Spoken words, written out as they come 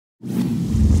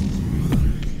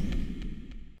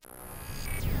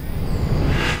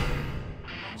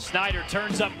Snyder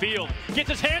turns upfield, gets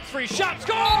his hands free, shot,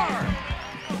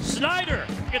 score! Snyder,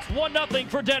 it's 1-0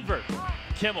 for Denver.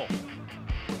 Kimmel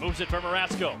moves it for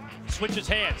Marasco, switches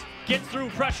hands, gets through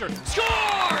pressure,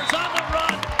 scores on the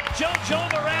run, JoJo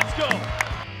Marasco.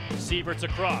 Sievert's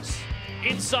across,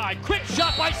 inside, quick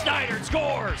shot by Snyder,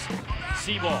 scores!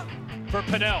 Seaball for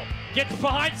Pennell, gets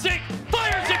behind Zink,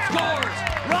 fires it,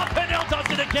 scores! Rob Pennell does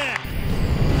it again.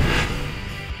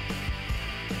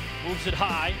 Moves it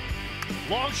high,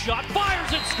 long shot,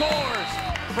 fires and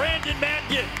scores! Brandon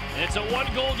Mangan, and it's a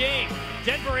 1-goal game.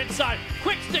 Denver inside,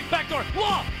 quick stick backdoor,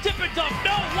 Law, tip and dump,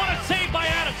 no, what a save by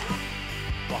Adams!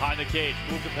 Behind the cage,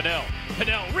 move to Pennell.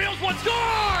 Pennell reels one,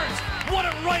 scores! What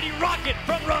a righty rocket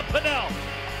from Rob Pennell!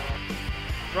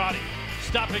 Crotty,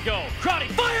 stop and go. Crotty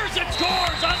fires and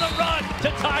scores on the run to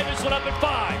tie this one up at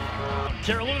 5.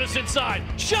 Karalunas inside,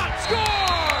 shot,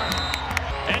 score!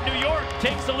 And New York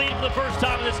takes the lead for the first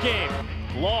time in this game.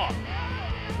 Law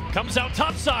comes out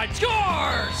topside,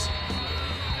 scores!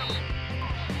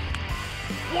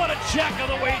 What a check on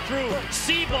the way through.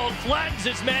 Seabold flattens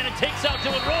his man and takes out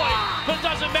Dylan Roy, but it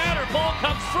doesn't matter. Ball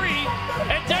comes free,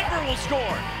 and Denver will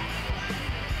score.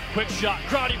 Quick shot,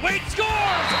 Crotty, wait, scores!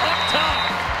 Up top.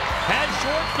 Has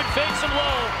Schwartzman face him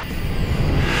low.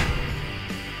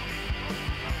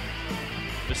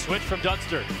 The switch from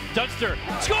Dunster. Dunster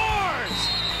scores!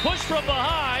 Push from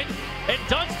behind, and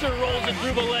Dunster rolls it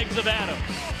through the legs of Adams.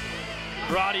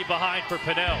 Crotty behind for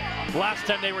Pennell. Last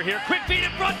time they were here, quick feed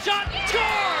in front, shot, score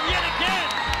yet again!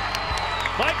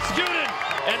 Mike Scudin,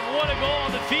 and what a goal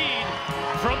on the feed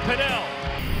from Pennell.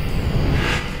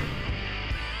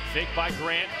 Fake by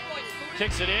Grant,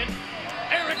 kicks it in.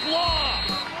 Eric Law,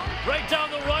 right down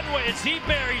the runway as he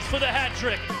buries for the hat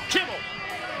trick. Kimmel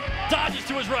dodges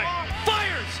to his right,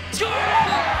 fires, scores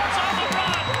on the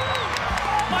run.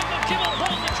 Michael Kimmel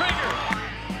pulls the trigger.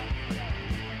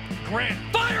 Grant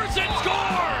fires and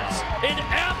scores! An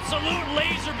absolute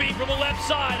laser beam from the left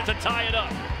side to tie it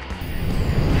up.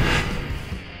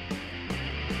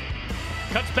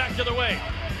 Cuts back the other way.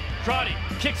 Crotty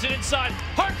kicks it inside.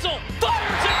 Hartzell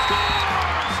fires and scores!